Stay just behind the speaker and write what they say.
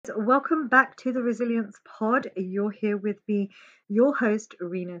Welcome back to the Resilience Pod. You're here with me, your host,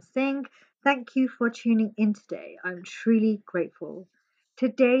 Reena Singh. Thank you for tuning in today. I'm truly grateful.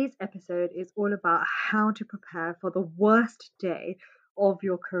 Today's episode is all about how to prepare for the worst day of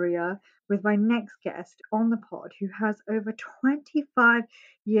your career with my next guest on the pod who has over 25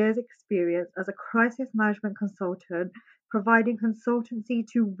 years experience as a crisis management consultant providing consultancy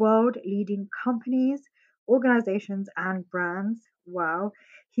to world leading companies, organizations and brands. Wow.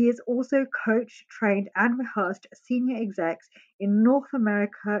 He has also coached, trained, and rehearsed senior execs in North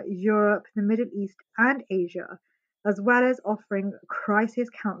America, Europe, the Middle East, and Asia, as well as offering crisis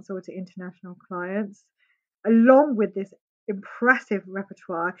counsel to international clients. Along with this impressive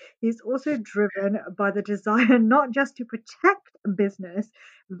repertoire, he's also driven by the desire not just to protect business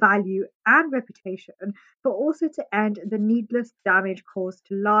value and reputation, but also to end the needless damage caused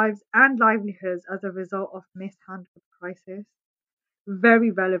to lives and livelihoods as a result of mishandled crisis. Very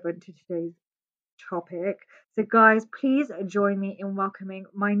relevant to today's topic. So, guys, please join me in welcoming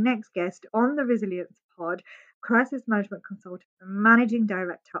my next guest on the Resilience Pod, crisis management consultant and managing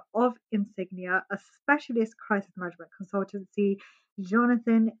director of Insignia, a specialist crisis management consultancy,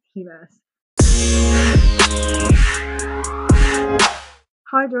 Jonathan Hemus.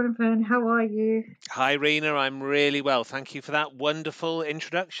 Hi, Jonathan. How are you? Hi, Rena. I'm really well. Thank you for that wonderful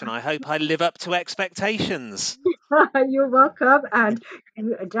introduction. I hope I live up to expectations. You're welcome, and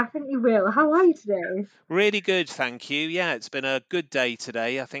you definitely will. How are you today? Really good, thank you. Yeah, it's been a good day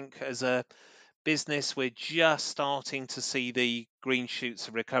today. I think as a business, we're just starting to see the green shoots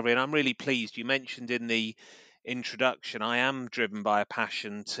of recovery, and I'm really pleased. You mentioned in the introduction, I am driven by a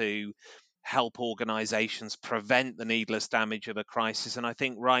passion to help organizations prevent the needless damage of a crisis. And I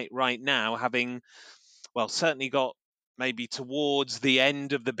think right now, having certainly got maybe towards the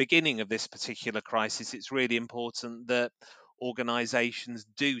end of the beginning of this particular crisis, it's really important that organizations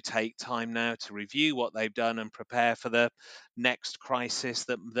do take time now to review what they've done and prepare for the next crisis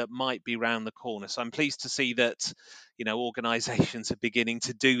that might be round the corner. So I'm pleased to see that, organizations are beginning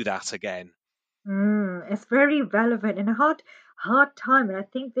to do that again. It's very relevant in a hard time, and I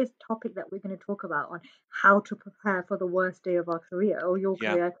think this topic that we're going to talk about on how to prepare for the worst day of our career or your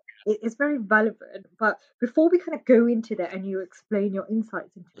Yeah. career is very relevant. But before we kind of go into that and you explain your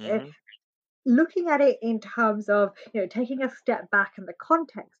insights into it, hmm looking at it in terms of taking a step back in the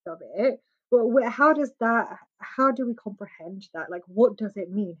context of it, well, how do we comprehend that? Like, what does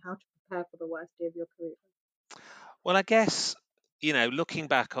it mean? How to prepare for the worst day of your career? Well, I guess, looking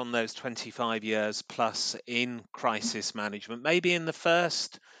back on those 25 years plus in crisis management, maybe in the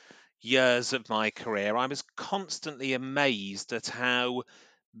first years of my career, I was constantly amazed at how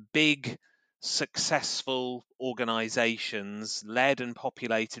big, successful organizations, led and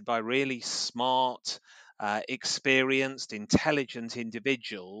populated by really smart, experienced, intelligent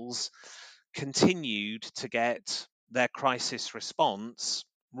individuals, continued to get their crisis response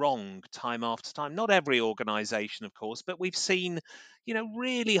wrong time after time. Not every organization, of course, but we've seen,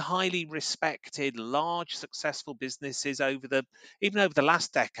 really highly respected, large, successful businesses even over the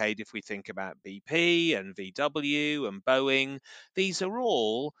last decade. If we think about BP and VW and Boeing, these are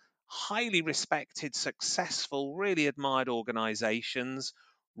all highly respected, successful, really admired organizations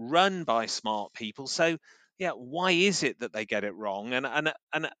run by smart people. So, yeah, why is it that they get it wrong? And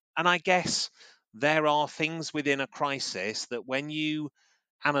I guess there are things within a crisis that when you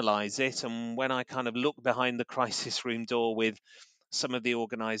analyze it, and when I kind of look behind the crisis room door with some of the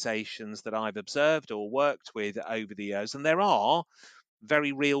organizations that I've observed or worked with over the years, and there are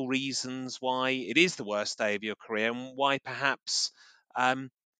very real reasons why it is the worst day of your career, and why perhaps um,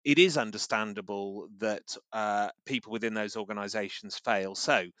 it is understandable that people within those organizations fail.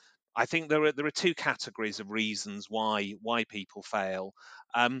 So I think there are two categories of reasons why people fail.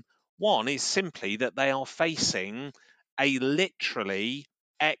 Um, One is simply that they are facing a literally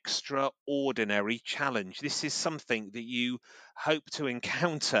extraordinary challenge. This is something that you hope to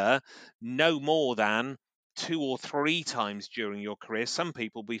encounter no more than two or three times during your career. Some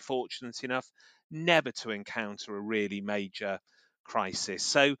people will be fortunate enough never to encounter a really major crisis.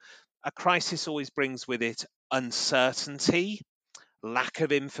 So, a crisis always brings with it uncertainty, lack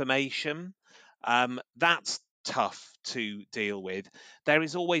of information. That's tough to deal with. There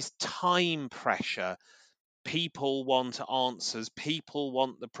is always time pressure. People want answers. People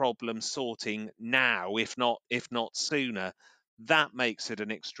want the problem sorting now, if not sooner. That makes it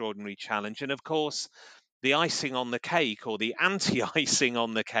an extraordinary challenge. And of course, the icing on the cake, or the anti-icing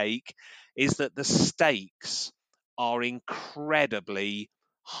on the cake, is that the stakes are incredibly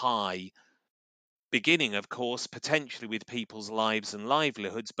high. beginning, of course, potentially with people's lives and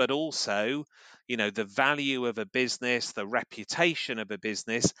livelihoods, but also, the value of a business, the reputation of a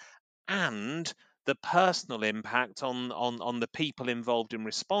business, and the personal impact on the people involved in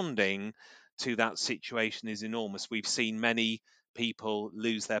responding to that situation is enormous. We've seen many people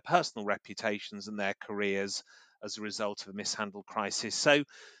lose their personal reputations and their careers as a result of a mishandled crisis. So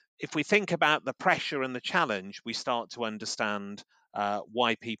if we think about the pressure and the challenge, we start to understand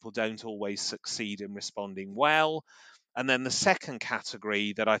why people don't always succeed in responding well. And then the second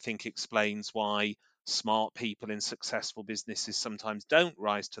category that I think explains why smart people in successful businesses sometimes don't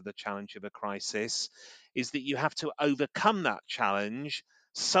rise to the challenge of a crisis is that you have to overcome that challenge,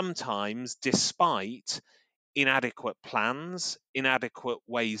 sometimes despite inadequate plans, inadequate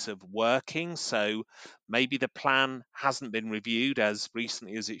ways of working. So maybe the plan hasn't been reviewed as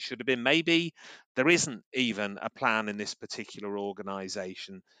recently as it should have been. Maybe there isn't even a plan in this particular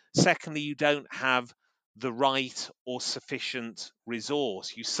organization. Secondly, you don't have the right or sufficient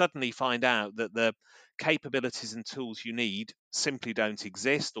resource. You suddenly find out that the capabilities and tools you need simply don't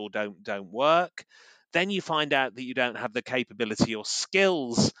exist or don't work. Then you find out that you don't have the capability or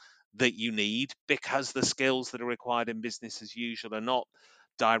skills that you need, because the skills that are required in business as usual are not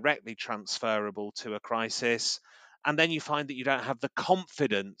directly transferable to a crisis. And then you find that you don't have the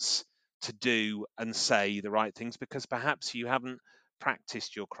confidence to do and say the right things because perhaps you haven't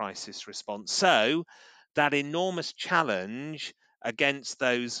practiced your crisis response. So that enormous challenge against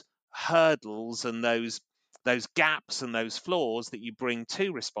those hurdles and those gaps and those flaws that you bring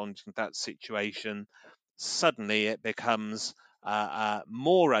to responding to that situation, suddenly it becomes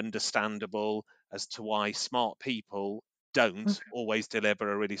more understandable as to why smart people don't always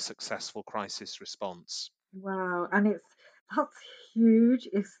deliver a really successful crisis response. Wow, and that's huge.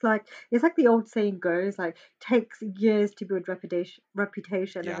 It's like the old saying goes, like takes years to build reputation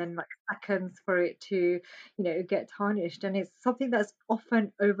and Yeah, then like seconds for it to, get tarnished. And it's something that's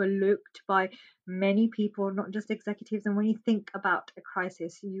often overlooked by many people, not just executives. And when you think about a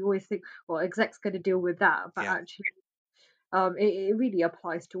crisis, you always think, well, exec's going to deal with that. But yeah. actually, it really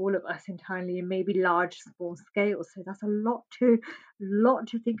applies to all of us entirely, and maybe large, small scale. So that's a lot to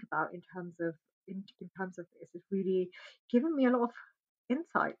think about in terms of this. It's really given me a lot of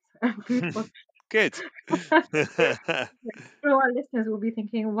insights and food for Good. all our listeners will be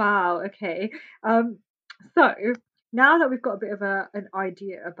thinking, wow, okay. So now that we've got a bit of an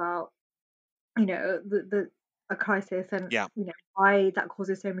idea about the a crisis and Yeah. why that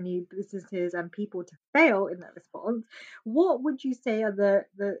causes so many businesses and people to fail in that response, what would you say are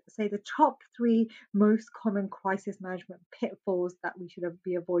the top three most common crisis management pitfalls that we should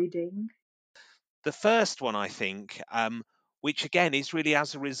be avoiding? The first one, I think, which again is really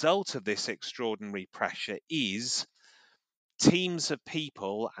as a result of this extraordinary pressure, is teams of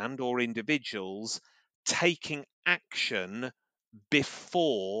people and or individuals taking action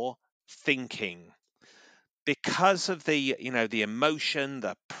before thinking, because of the emotion,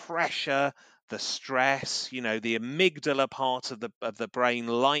 the pressure, the stress. The amygdala part of the brain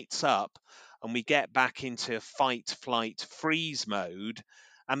lights up and we get back into fight, flight, freeze mode,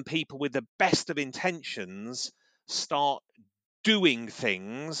 and people with the best of intentions start doing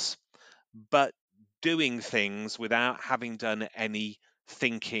things, but doing things without having done any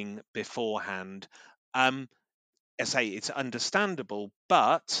thinking beforehand. I say it's understandable,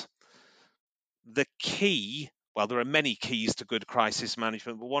 but the key, well, there are many keys to good crisis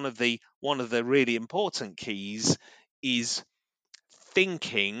management, but one of the really important keys is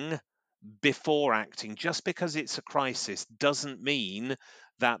thinking before acting. Just because it's a crisis doesn't mean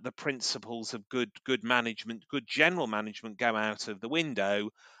that the principles of good management, good general management, go out of the window,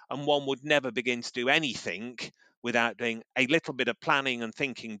 and one would never begin to do anything without doing a little bit of planning and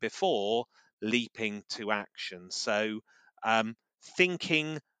thinking before leaping to action. So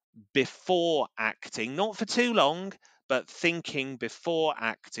thinking before acting, not for too long, but thinking before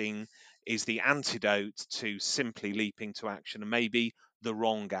acting is the antidote to simply leaping to action and maybe the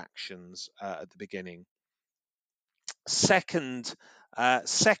wrong actions at the beginning. Second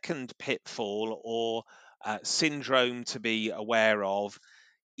pitfall or syndrome to be aware of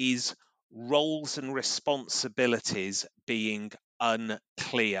is roles and responsibilities being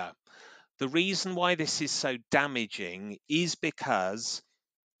unclear. The reason why this is so damaging is because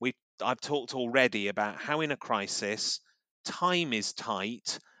I've talked already about how in a crisis, time is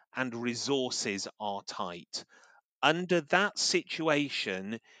tight and resources are tight. Under that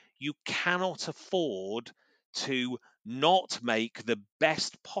situation, you cannot afford to not make the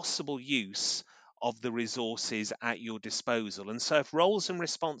best possible use of the resources at your disposal. And so, if roles and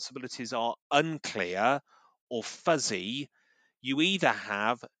responsibilities are unclear or fuzzy, you either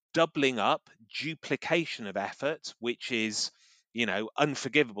have doubling up, duplication of effort, which is,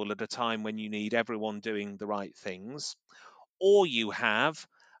 unforgivable at a time when you need everyone doing the right things, or you have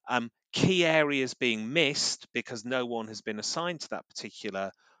key areas being missed because no one has been assigned to that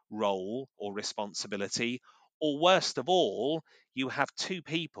particular role or responsibility, or worst of all, you have two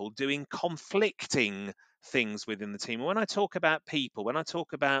people doing conflicting things within the team. And when I talk about people, when I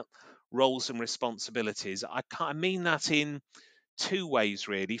talk about roles and responsibilities, I mean that in two ways,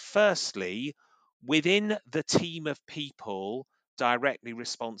 really. Firstly, within the team of people directly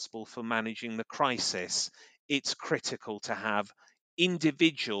responsible for managing the crisis, it's critical to have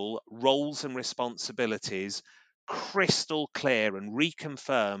individual roles and responsibilities crystal clear and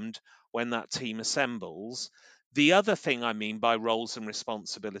reconfirmed when that team assembles. The other thing I mean by roles and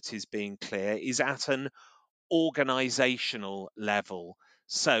responsibilities being clear is at an organizational level.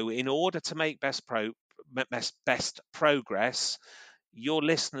 So, in order to make best progress, your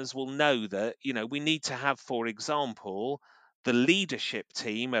listeners will know that we need to have, for example, the leadership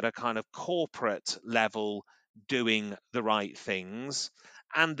team at a kind of corporate level doing the right things,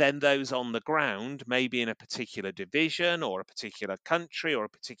 and then those on the ground, maybe in a particular division or a particular country or a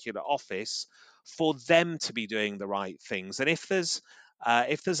particular office, for them to be doing the right things. And if there's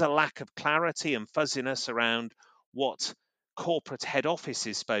a lack of clarity and fuzziness around what corporate head office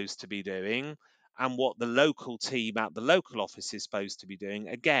is supposed to be doing and what the local team at the local office is supposed to be doing,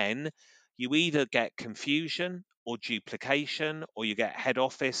 again, you either get confusion or duplication, or you get head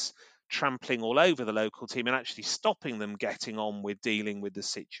office trampling all over the local team and actually stopping them getting on with dealing with the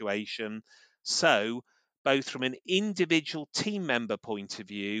situation. So, both from an individual team member point of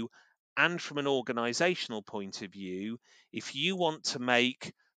view and from an organizational point of view, if you want to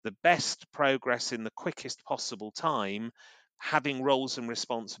make the best progress in the quickest possible time, having roles and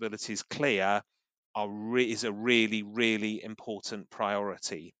responsibilities clear is a really, really important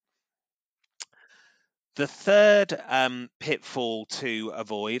priority. The third pitfall to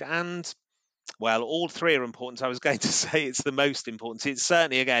avoid, and well, all three are important. I was going to say it's the most important. It's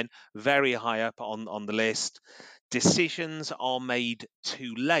certainly, again, very high up on the list. Decisions are made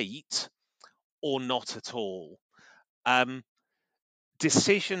too late or not at all. Um,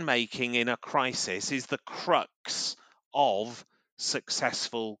 Decision making in a crisis is the crux of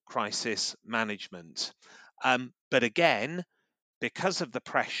successful crisis management. But again, because of the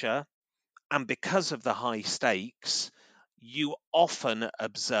pressure and because of the high stakes, you often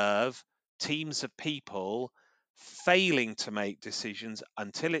observe teams of people failing to make decisions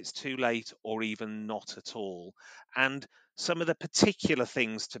until it's too late or even not at all. And some of the particular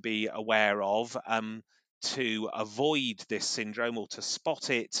things to be aware of to avoid this syndrome or to spot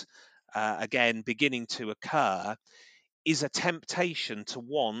it again beginning to occur is a temptation to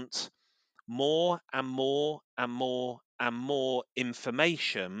want more and more and more and more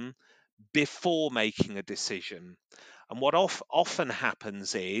information before making a decision. And what often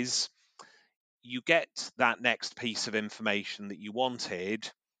happens is you get that next piece of information that you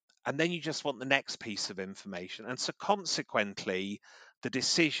wanted, and then you just want the next piece of information. And so, consequently, the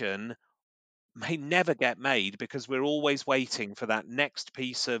decision may never get made because we're always waiting for that next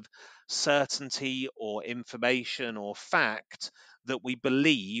piece of certainty or information or fact that we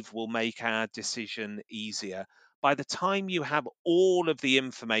believe will make our decision easier. By the time you have all of the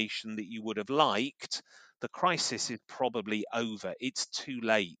information that you would have liked, the crisis is probably over. It's too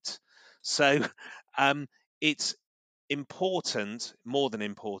late. So it's important, more than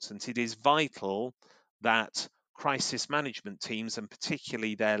important, it is vital that crisis management teams and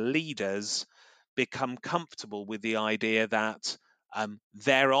particularly their leaders become comfortable with the idea that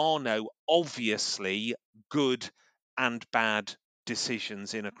there are no obviously good and bad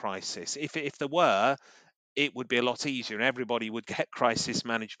decisions in a crisis. If there were, it would be a lot easier and everybody would get crisis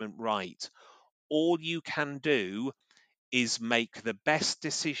management right. All you can do is make the best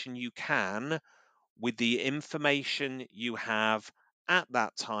decision you can with the information you have at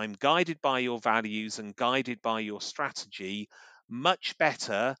that time, guided by your values and guided by your strategy, much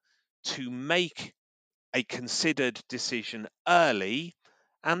better to make a considered decision early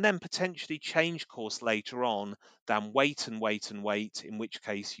and then potentially change course later on than wait and wait and wait, in which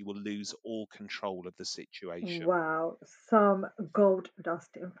case you will lose all control of the situation. Wow, some gold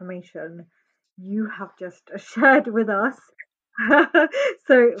dust information you have just shared with us.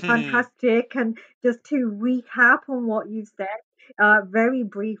 So fantastic. And just to recap on what you said, very Yep,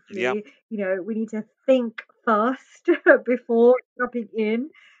 briefly, we need to think first before jumping in,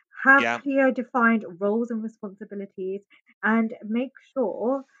 have yeah, clear defined roles and responsibilities, and make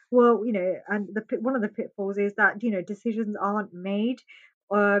sure, well, and one of the pitfalls is that, decisions aren't made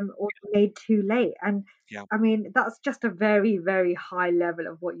or made too late. And Yeah. I mean, that's just a very, very high level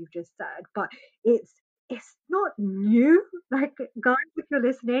of what you've just said, but it's it's not new. Like, guys, if you're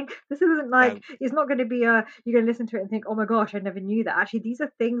listening, this isn't like No. it's not going to be a you're going to listen to it and think, oh my gosh, I never knew that. Actually, these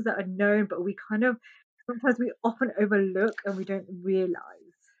are things that are known, but we kind of sometimes we often overlook and we don't realize.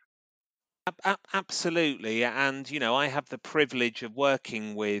 Absolutely. And, I have the privilege of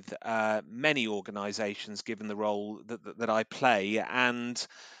working with many organizations given the role that I play. And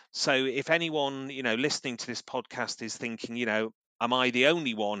so, if anyone, listening to this podcast is thinking, am I the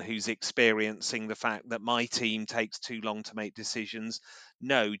only one who's experiencing the fact that my team takes too long to make decisions?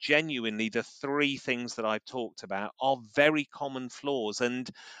 No, genuinely, the three things that I've talked about are very common flaws. And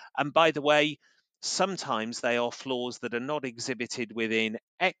by the way, sometimes they are flaws that are not exhibited within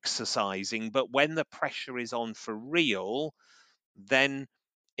exercising, but when the pressure is on for real, then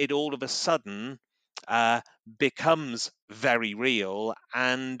it all of a sudden uh, becomes very real.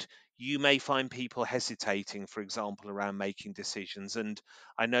 And you may find people hesitating, for example, around making decisions. And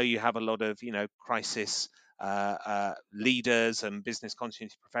I know you have a lot of, crisis leaders and business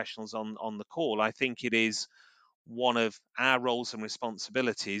continuity professionals on the call. I think it is one of our roles and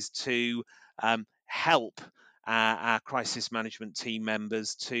responsibilities to help our crisis management team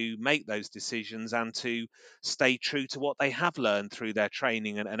members to make those decisions and to stay true to what they have learned through their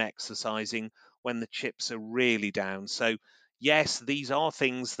training and exercising when the chips are really down. So, yes, these are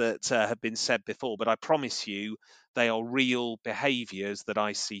things that have been said before, but I promise you they are real behaviors that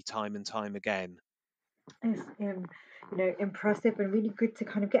I see time and time again. It's impressive and really good to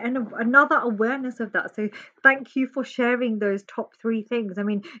kind of get another awareness of that. So thank you for sharing those top three things. I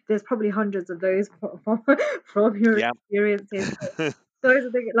mean, there's probably hundreds of those from your Yeah. experiences. Those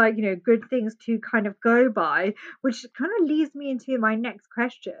are the good things to kind of go by, which kind of leads me into my next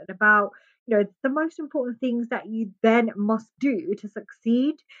question about the most important things that you then must do to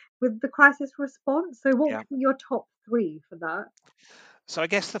succeed with the crisis response. So what Yeah. would be your top three for that? So I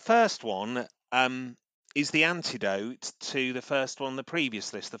guess the first one is the antidote to the first one on the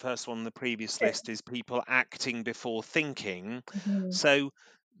previous list. The first one on the previous Okay. list is people acting before thinking. Mhm. So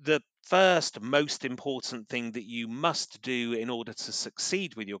the first most important thing that you must do in order to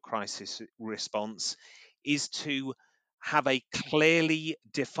succeed with your crisis response is to have a clearly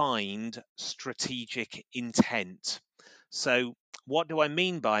defined strategic intent. So what do I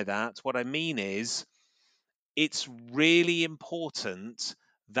mean by that? What I mean is it's really important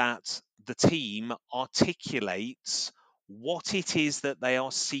that the team articulates what it is that they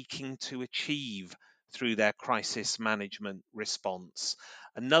are seeking to achieve through their crisis management response.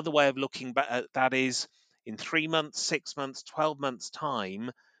 Another way of looking back at that is in 3 months, 6 months, 12 months'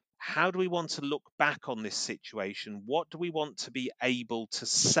 time, how do we want to look back on this situation? What do we want to be able to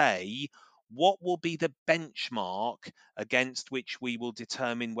say? What will be the benchmark against which we will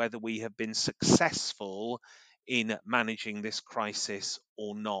determine whether we have been successful in managing this crisis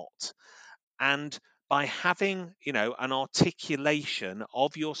or not? And by having, an articulation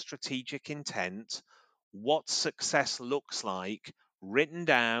of your strategic intent, what success looks like written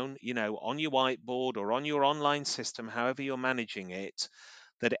down, on your whiteboard or on your online system, however you're managing it,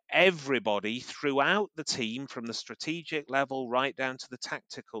 that everybody throughout the team, from the strategic level right down to the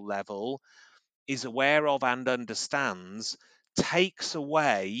tactical level, is aware of and understands, takes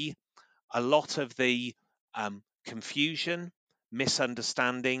away a lot of the confusion,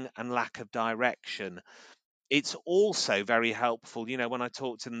 misunderstanding, and lack of direction. It's also very helpful, when I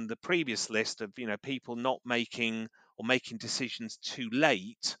talked in the previous list of, people not making or making decisions too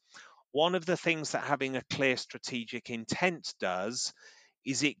late. One of the things that having a clear strategic intent does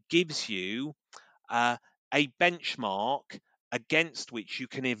is it gives you uh, a benchmark against which you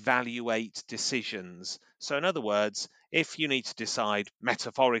can evaluate decisions. So, in other words, if you need to decide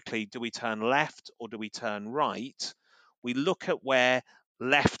metaphorically, do we turn left or do we turn right? We look at where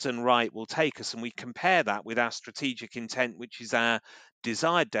left and right will take us and we compare that with our strategic intent, which is our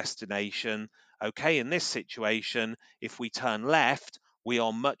desired destination. Okay, in this situation, if we turn left, we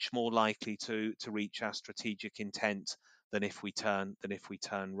are much more likely to reach our strategic intent than if we turn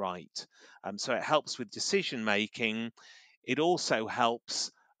right. So it helps with decision making. It also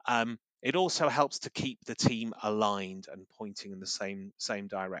helps. It also helps to keep the team aligned and pointing in the same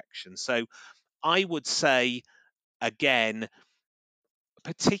direction. So I would say again,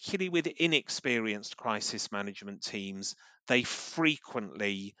 particularly with inexperienced crisis management teams, they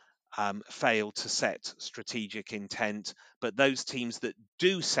frequently fail to set strategic intent. But those teams that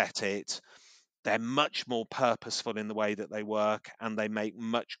do set it, they're much more purposeful in the way that they work and they make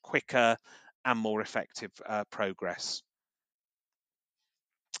much quicker and more effective progress.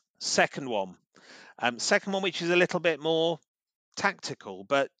 Second one, which is a little bit more tactical,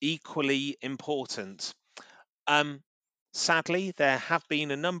 but equally important. Um, Sadly, there have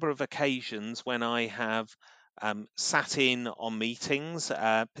been a number of occasions when I have sat in on meetings,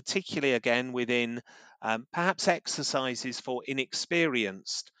 particularly again within perhaps exercises for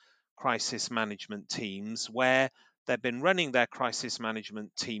inexperienced crisis management teams, where they've been running their crisis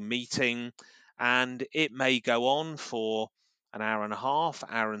management team meeting, and it may go on for an hour and a half,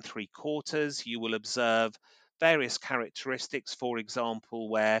 hour and three quarters. You will observe various characteristics, for example,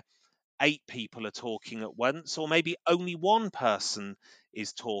 where eight people are talking at once, or maybe only one person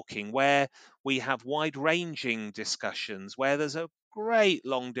is talking, where we have wide ranging discussions, where there's a great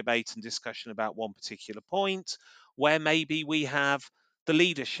long debate and discussion about one particular point, where maybe we have the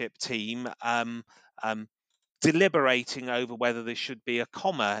leadership team um, deliberating over whether there should be a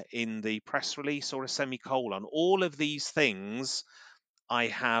comma in the press release or a semicolon. All of these things I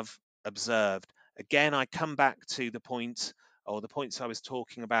have observed. Again, I come back to the point, or the points I was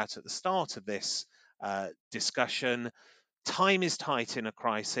talking about at the start of this discussion. Time is tight in a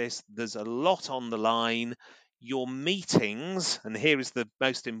crisis. There's a lot on the line. Your meetings, and here is the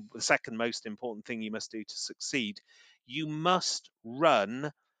second most important thing you must do to succeed. You must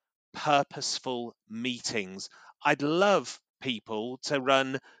run purposeful meetings. I'd love people to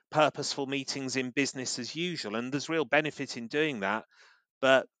run purposeful meetings in business as usual, and there's real benefit in doing that,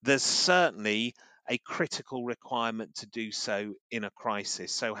 but there's certainly a critical requirement to do so in a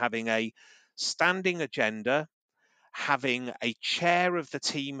crisis. So having a standing agenda, having a chair of the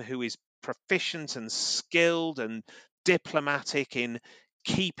team who is proficient and skilled and diplomatic in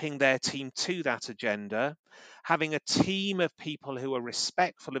keeping their team to that agenda, having a team of people who are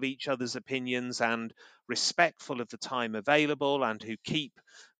respectful of each other's opinions and respectful of the time available and who keep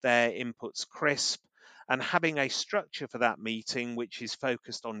their inputs crisp, and having a structure for that meeting which is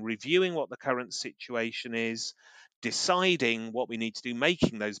focused on reviewing what the current situation is, deciding what we need to do,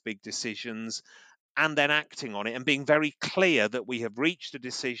 making those big decisions, and then acting on it and being very clear that we have reached a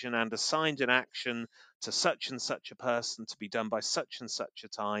decision and assigned an action to such and such a person to be done by such and such a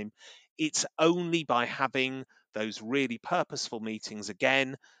time. It's only by having those really purposeful meetings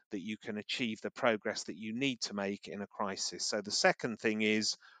again that you can achieve the progress that you need to make in a crisis. So the second thing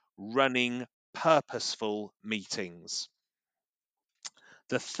is running purposeful meetings.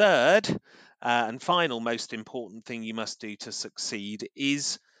 The third and final most important thing you must do to succeed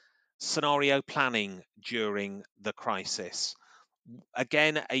is scenario planning during the crisis.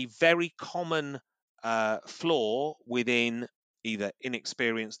 Again, a very common flaw within either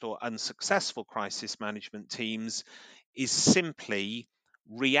inexperienced or unsuccessful crisis management teams is simply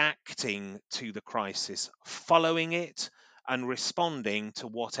reacting to the crisis, following it, and responding to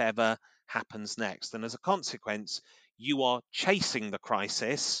whatever happens next. And as a consequence, you are chasing the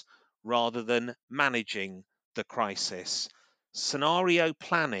crisis rather than managing the crisis. Scenario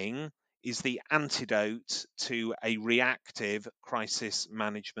planning is the antidote to a reactive crisis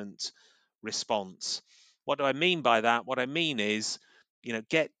management response. What do I mean by that? What I mean is,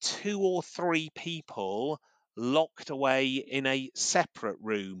 get two or three people locked away in a separate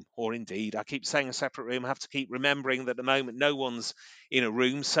room, or indeed, I keep saying a separate room. I have to keep remembering that at the moment no one's in a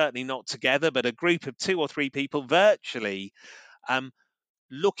room, certainly not together, but a group of two or three people virtually, um,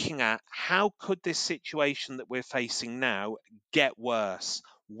 looking at how could this situation that we're facing now get worse?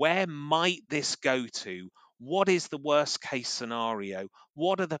 Where might this go to? What is the worst case scenario?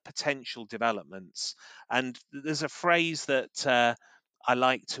 What are the potential developments? And there's a phrase that I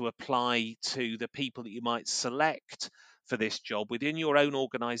like to apply to the people that you might select for this job within your own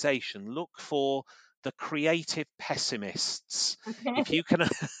organization. Look for the creative pessimists. Okay. If you can,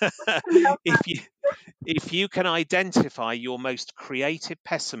 Love if you if you can identify your most creative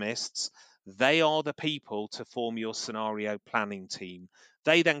pessimists, they are the people to form your scenario planning team.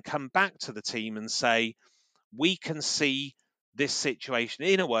 They then come back to the team and say, we can see this situation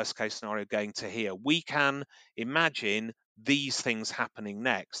in a worst case scenario going to here. We can imagine these things happening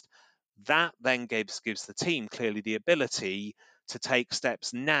next. That then gives the team clearly the ability to take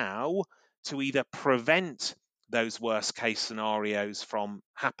steps now to either prevent those worst case scenarios from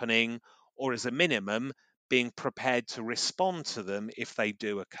happening, or as a minimum, being prepared to respond to them if they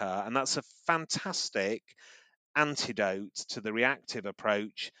do occur. And that's a fantastic antidote to the reactive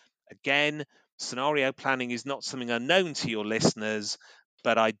approach. Again, scenario planning is not something unknown to your listeners,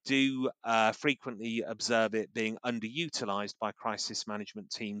 but I do frequently observe it being underutilized by crisis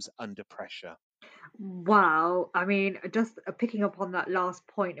management teams under pressure. Wow. I mean, just picking up on that last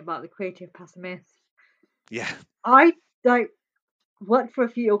point about the creative pessimist, Yeah, I like worked for a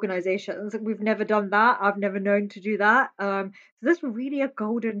few organizations. We've never done that. I've never known to do that. So that's really a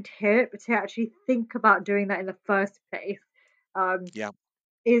golden tip to actually think about doing that in the first place. um, Yeah.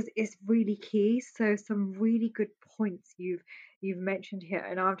 is really key. So some really good points you've mentioned here,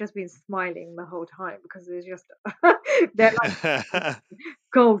 and I've just been smiling the whole time because it's just they're like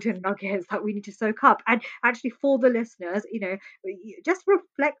golden nuggets that we need to soak up. And actually, for the listeners, just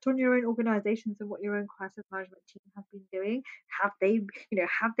reflect on your own organizations and what your own crisis management team have been doing. Have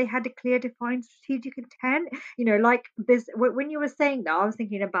they had a clear, defined strategic intent? Like this, when you were saying that, I was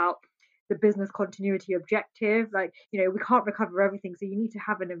thinking about the business continuity objective. Like, we can't recover everything, so you need to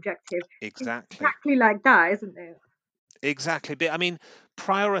have an objective. Exactly. Exactly like that, isn't it? Exactly. But I mean,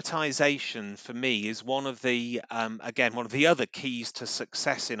 prioritization for me is again, one of the other keys to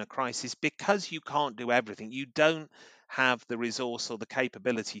success in a crisis because you can't do everything. You don't have the resource or the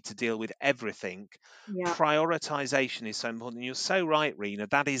capability to deal with everything. Yeah, Prioritization is so important. You're so right, Rena.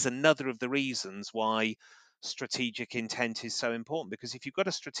 That is another of the reasons why strategic intent is so important, because if you've got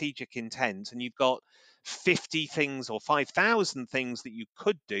a strategic intent and you've got 50 things or 5,000 things that you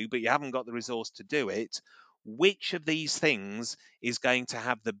could do, but you haven't got the resource to do it, which of these things is going to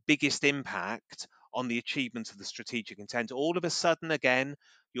have the biggest impact on the achievement of the strategic intent? All of a sudden, again,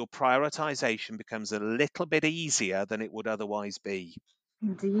 your prioritization becomes a little bit easier than it would otherwise be.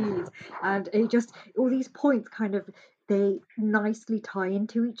 indeed. And it just all these points kind of they nicely tie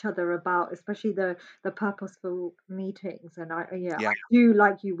into each other about especially the purposeful meetings. And I Yeah, do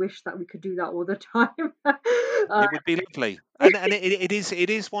like you wish that we could do that all the time. uh, it would be lovely, and it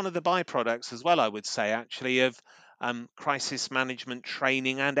is one of the byproducts as well, I would say, actually, of crisis management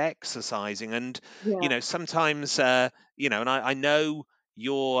training and exercising. And yeah, sometimes and I know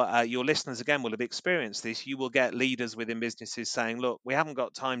your listeners again will have experienced this. You will get leaders within businesses saying, "Look, we haven't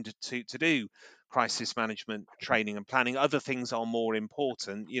got time to do crisis management training and planning. Other things are more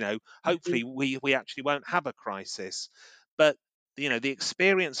important. indeed. Hopefully, we actually won't have a crisis." But the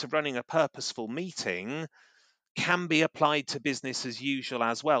experience of running a purposeful meeting can be applied to business as usual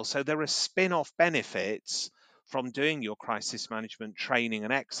as well. So there are spin off benefits from doing your crisis management training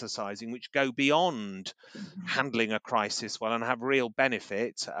and exercising, which go beyond handling a crisis well and have real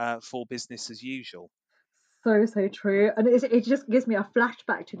benefit for business as usual. So so true, and it just gives me a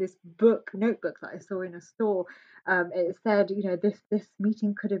flashback to this notebook that I saw in a store. It said, this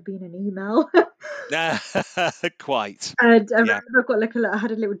meeting could have been an email. Quite. And I Yeah. remember I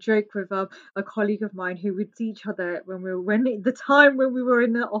had a little joke with a colleague of mine who would see each other the time when we were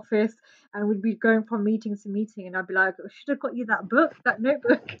in the office, and we'd be going from meeting to meeting, and I'd be like, I should have got you that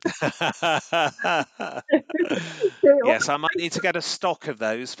notebook. So, Yes, I might need to get a stock of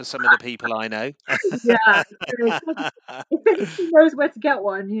those for some of the people I know. yeah, so if anybody knows where to get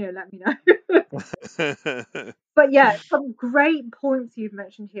one, let me know. But yeah, some great points you've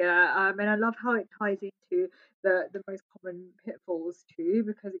mentioned here, and I love how it ties into the most common pitfalls too,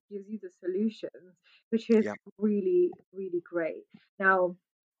 because it gives you the solutions, which is Yeah. really really great. Now,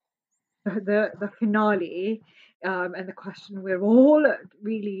 the finale, and the question we're all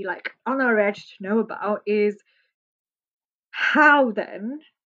really like on our edge to know about is how then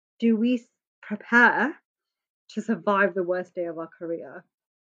do we prepare to survive the worst day of our career?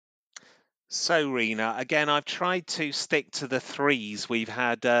 So, Rena, again, I've tried to stick to the threes. We've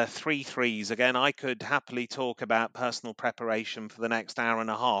had three threes. Again, I could happily talk about personal preparation for the next hour and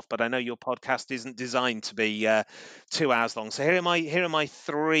a half, but I know your podcast isn't designed to be 2 hours long. So here are my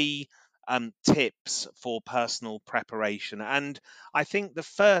three tips for personal preparation. And I think the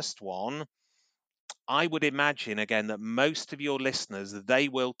first one, I would imagine again that most of your listeners, they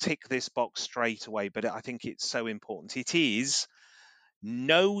will tick this box straight away, but I think it's so important. It is: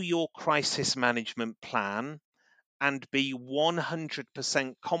 know your crisis management plan and be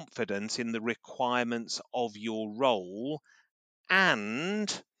 100% confident in the requirements of your role,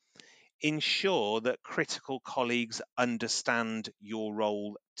 and ensure that critical colleagues understand your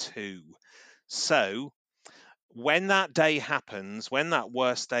role too. So, when that day happens, when that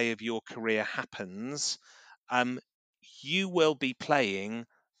worst day of your career happens, um, you will be playing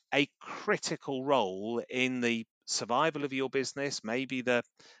a critical role in the survival of your business, maybe the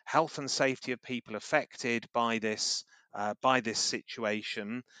health and safety of people affected by this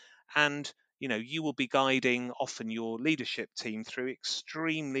situation, and you will be guiding often your leadership team through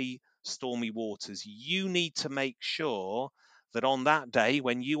extremely stormy waters. You need to make sure that on that day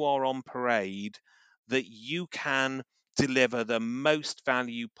when you are on parade, that you can deliver the most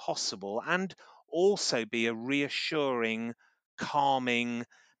value possible and also be a reassuring, calming,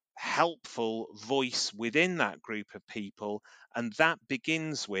 helpful voice within that group of people. And that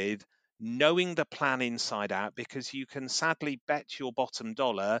begins with knowing the plan inside out, because you can sadly bet your bottom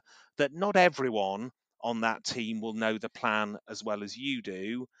dollar that not everyone on that team will know the plan as well as you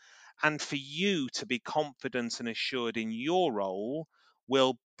do. and for you to be confident and assured in your role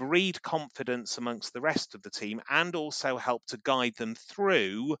will breed confidence amongst the rest of the team and also help to guide them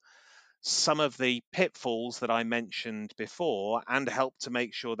through some of the pitfalls that I mentioned before and help to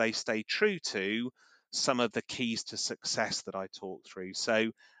make sure they stay true to some of the keys to success that I talked through.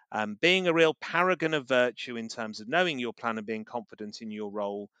 So being a real paragon of virtue in terms of knowing your plan and being confident in your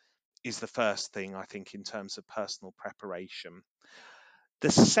role is the first thing, I think, in terms of personal preparation.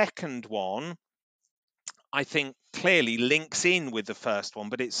 The second one, I think, clearly links in with the first one,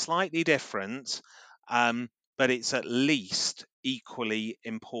 but it's slightly different, but it's at least equally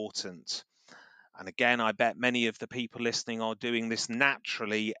important. And again, I bet many of the people listening are doing this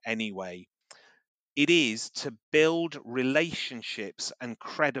naturally anyway. It is to build relationships and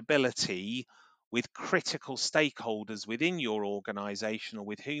credibility with critical stakeholders within your organization or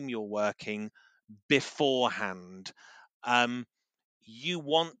with whom you're working beforehand. You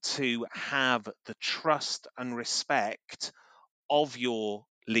want to have the trust and respect of your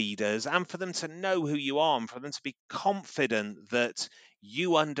leaders and for them to know who you are and for them to be confident that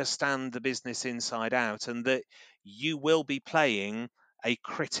you understand the business inside out and that you will be playing a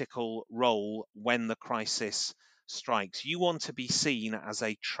critical role when the crisis strikes. You want to be seen as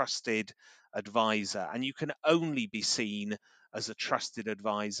a trusted advisor, and you can only be seen as a trusted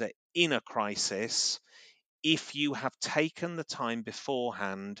advisor in a crisis if you have taken the time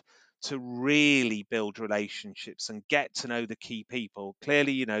beforehand to really build relationships and get to know the key people.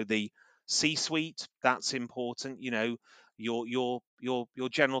 Clearly, the C-suite, that's important. Your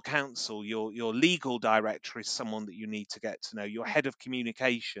general counsel, your legal director is someone that you need to get to know. Your head of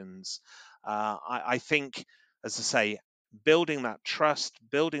communications. I think, as I say, building that trust,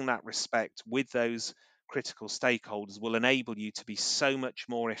 building that respect with those critical stakeholders will enable you to be so much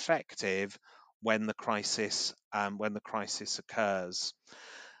more effective when the crisis occurs.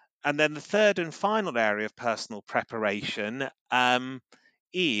 And then the third and final area of personal preparation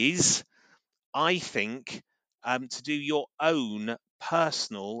is, I think, to do your own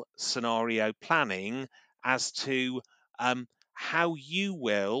personal scenario planning as to how you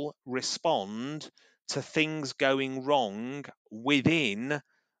will respond to things going wrong within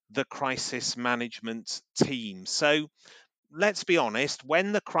the crisis management team. So let's be honest,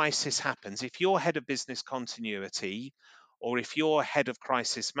 when the crisis happens, if you're head of business continuity, or if you're head of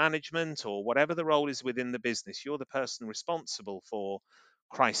crisis management, or whatever the role is within the business, you're the person responsible for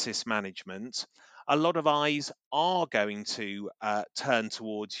crisis management, a lot of eyes are going to turn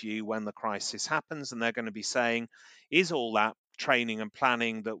towards you when the crisis happens, and they're going to be saying, is all that training and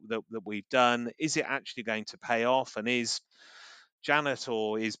planning that we've done, is it actually going to pay off? And is Janet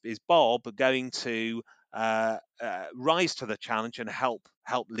or is Bob going to rise to the challenge and help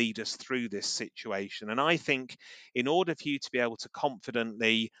lead us through this situation? And I think in order for you to be able to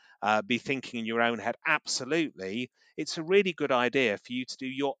confidently be thinking in your own head, absolutely, it's a really good idea for you to do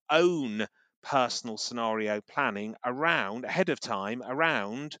your own personal scenario planning ahead of time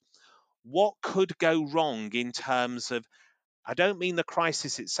around what could go wrong in terms of, I don't mean the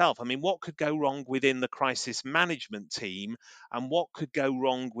crisis itself. I mean, what could go wrong within the crisis management team and what could go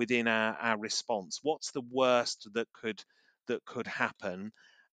wrong within our response? What's the worst that could happen?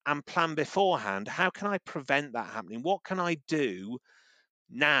 And plan beforehand. How can I prevent that happening? What can I do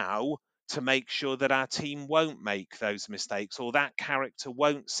now to make sure that our team won't make those mistakes or that character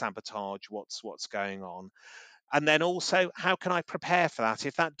won't sabotage what's going on? And then also, how can I prepare for that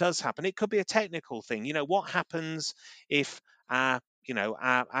if that does happen? It could be a technical thing. What happens if our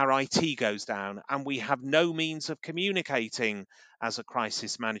IT goes down and we have no means of communicating as a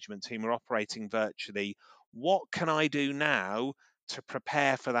crisis management team or operating virtually? What can I do now to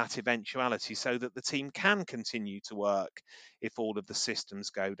prepare for that eventuality so that the team can continue to work if all of the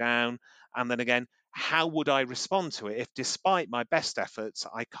systems go down? And then again, how would I respond to it if, despite my best efforts,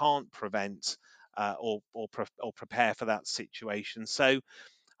 I can't prevent or prepare for that situation? So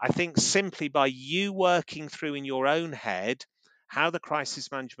I think simply by you working through in your own head how the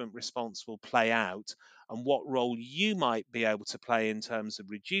crisis management response will play out and what role you might be able to play in terms of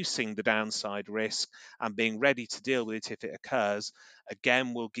reducing the downside risk and being ready to deal with it if it occurs,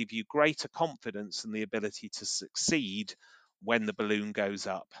 again, will give you greater confidence and the ability to succeed when the balloon goes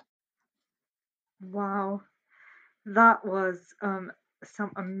up. Wow, that was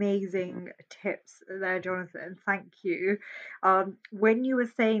some amazing tips there, Jonathan. Thank you. When you were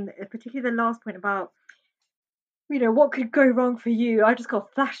saying, particularly the last point about, what could go wrong for you, I just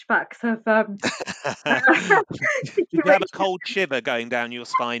got flashbacks of Did you have a situations. cold shiver going down your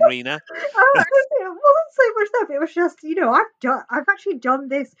spine, Rena? It wasn't so much that, but it was just, I've actually done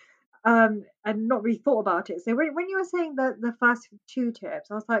this and not really thought about it. So when you were saying the first two tips,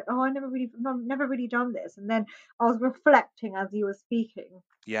 I was like, oh, never really done this. And then I was reflecting as you were speaking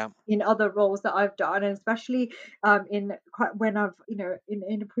Yeah, in other roles that I've done, and especially in when I've,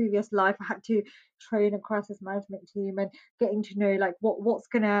 in a previous life, I had to train a crisis management team and getting to know like what's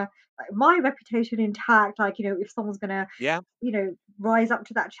gonna, like, my reputation intact, like, if someone's gonna, yeah, rise up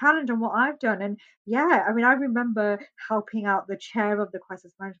to that challenge and what I've done. And yeah, I mean, I remember helping out the chair of the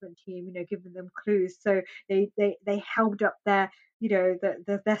crisis management team, giving them clues. So they held up their,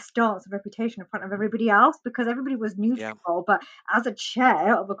 their stance and reputation in front of everybody else, because everybody was new to yeah. the role. But as a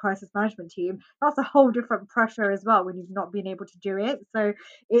chair of a crisis management team, that's a whole different pressure as well when you've not been able to do it. So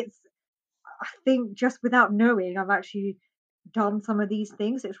it's, I think, just without knowing, I've actually done some of these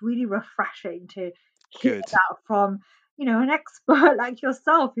things. It's really refreshing to hear Good. that from, an expert like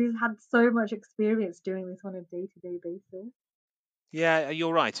yourself who's had so much experience doing this on a day-to-day basis. Yeah,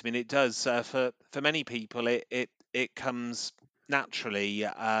 you're right. I mean, it does for many people. It comes naturally.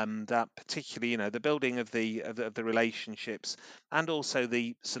 That particularly, the building of the relationships and also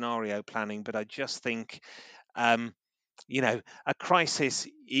the scenario planning. But I just think, um, a crisis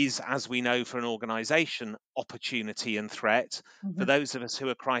is, as we know, for an organization, opportunity and threat. For Mhm. those of us who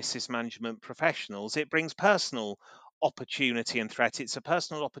are crisis management professionals, it brings personal opportunity and threat. It's a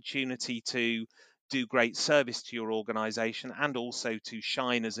personal opportunity to do great service to your organization and also to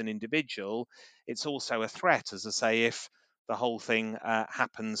shine as an individual. It's also a threat, as I say, if the whole thing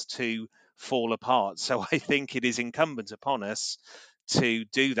happens to fall apart. So I think it is incumbent upon us to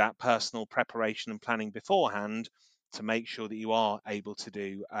do that personal preparation and planning beforehand to make sure that you are able to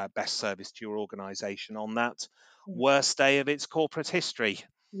do best service to your organization on that worst day of its corporate history.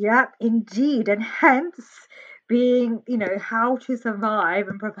 Yep, indeed. And hence being, how to survive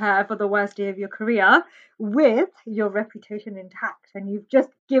and prepare for the worst day of your career with your reputation intact. And you've hit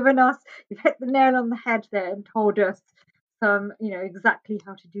the nail on the head there and told us some, exactly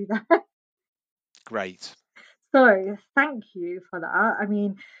how to do that. Great. So thank you for that. I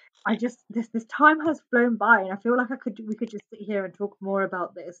mean, I just this time has flown by, and I feel like we could just sit here and talk more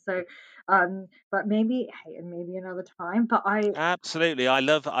about this. So, but maybe, hey, and maybe another time. But I Absolutely. I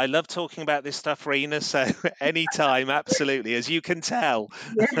love talking about this stuff, Rena. So anytime, absolutely, as you can tell.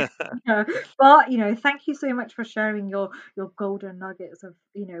 Yeah, yeah. But thank you so much for sharing your golden nuggets of,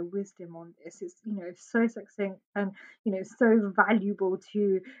 wisdom on this. It's, so succinct and, so valuable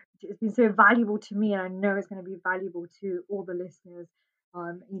to, it's been so valuable to me, and I know it's going to be valuable to all the listeners,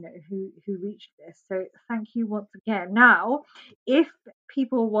 who reached this. So thank you once again. Now, if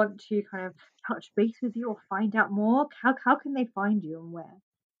people want to kind of touch base with you or find out more, how can they find you and where?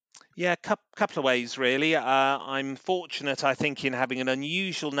 Yeah, couple of ways really. I'm fortunate, I think, in having an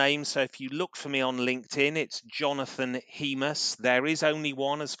unusual name. So if you look for me on LinkedIn, it's Jonathan Hemus. There is only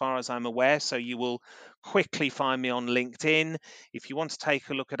one, as far as I'm aware, so you will quickly find me on LinkedIn. If you want to take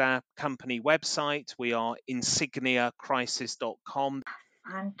a look at our company website, we are insigniacrisis.com.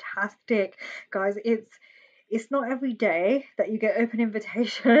 Fantastic, guys. It's not every day that you get open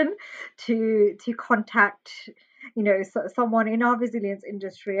invitation to contact, someone in our resilience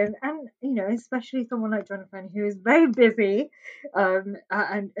industry, and especially someone like Jonathan, who is very busy, and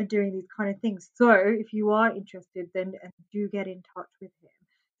doing these kind of things. So if you are interested, then do get in touch with him.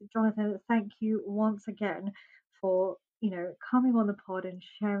 Jonathan, thank you once again for, coming on the pod and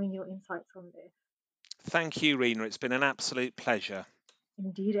sharing your insights on this. Thank you, Rena. It's been an absolute pleasure.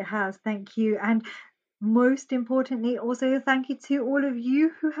 Indeed, it has. Thank you. And most importantly, also thank you to all of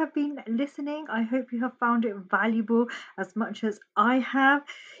you who have been listening. I hope you have found it valuable as much as I have.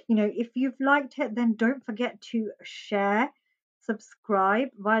 If you've liked it, then don't forget to share,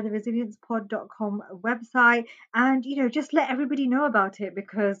 subscribe via the resiliencepod.com website, and just let everybody know about it,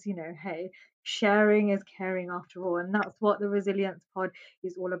 because hey, sharing is caring after all, and that's what the Resilience Pod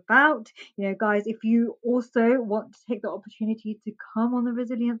is all about. Guys, if you also want to take the opportunity to come on the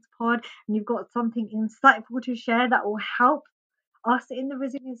Resilience Pod and you've got something insightful to share that will help us in the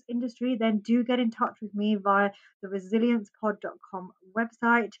resilience industry, then do get in touch with me via the resiliencepod.com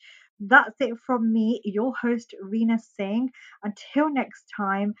website. That's it from me, your host, Reena Singh. Until next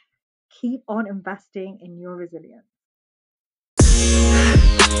time, keep on investing in your resilience.